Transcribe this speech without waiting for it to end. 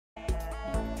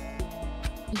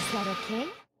Is that okay?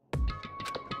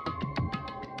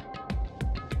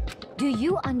 Do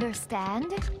you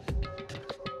understand?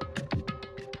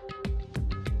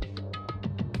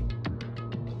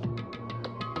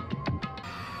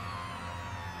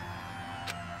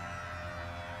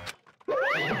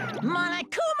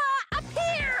 Monokuma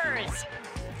appears!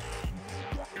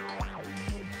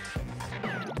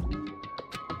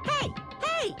 Hey!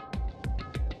 Hey!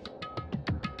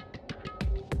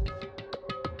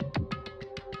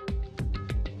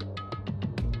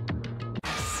 I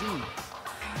see.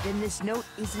 Then this note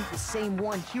isn't the same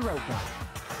one Hiro got.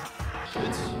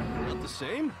 It's not the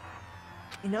same?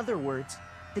 In other words,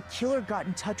 the killer got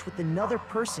in touch with another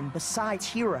person besides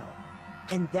Hiro.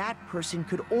 And that person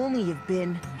could only have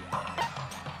been...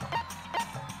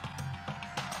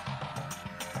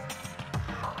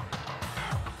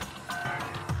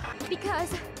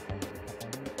 Because...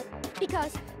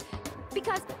 Because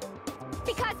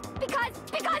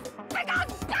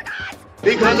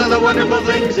of the wonderful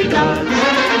things he does.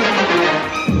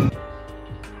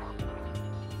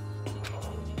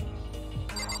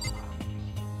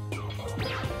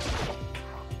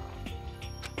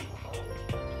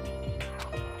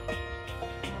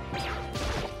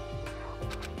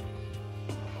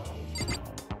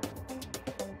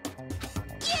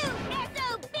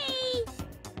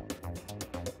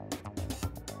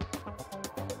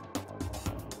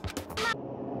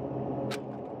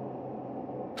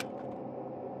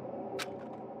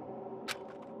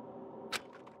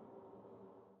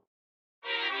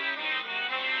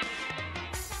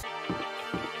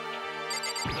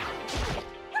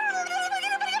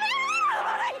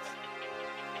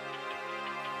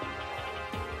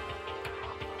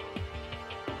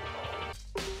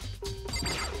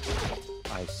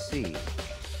 I see.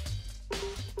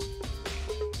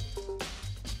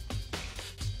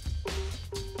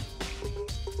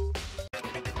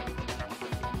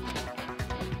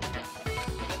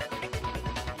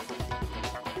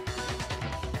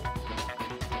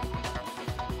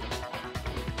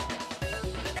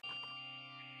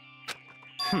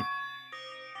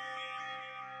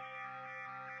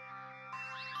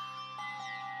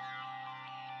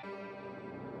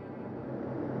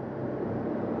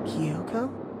 Kyoko?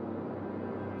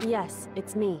 Yes,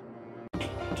 it's me.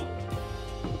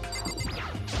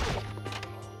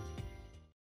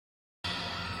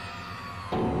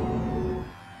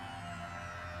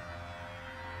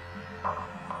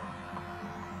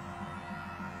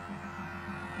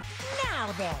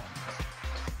 Now then.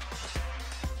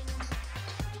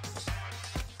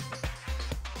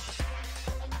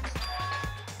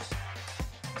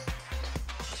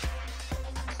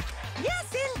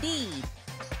 Yes, indeed.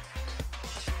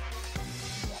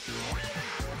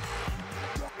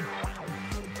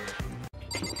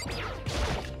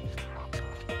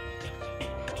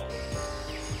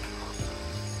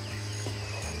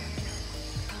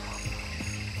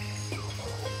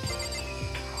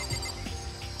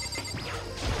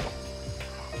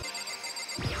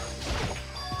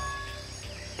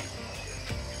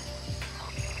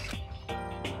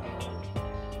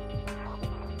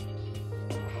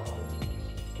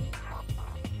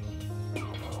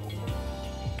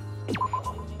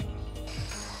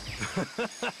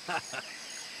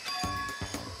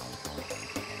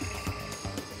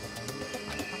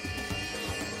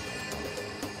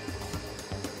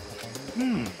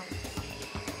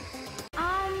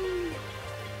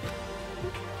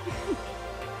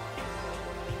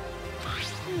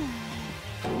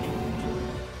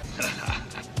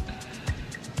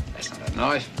 That's not a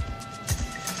knife.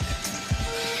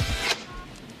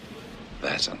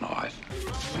 That's a knife.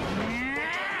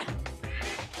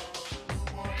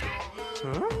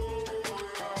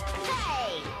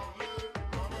 Hey!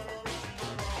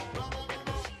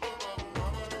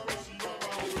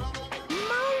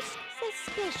 Most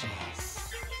suspicious.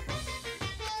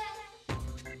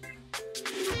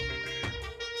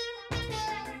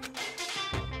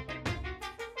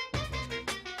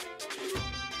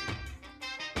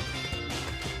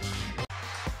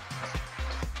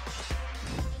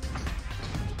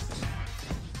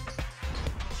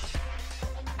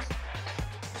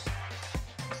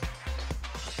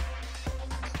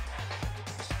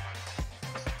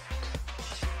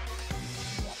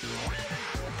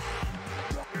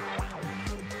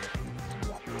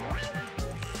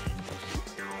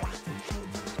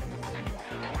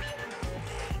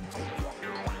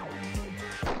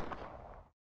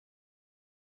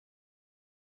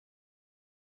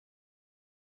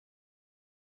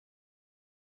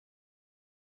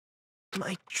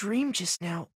 My dream just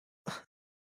now...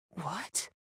 What?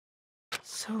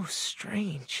 So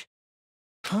strange.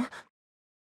 Huh?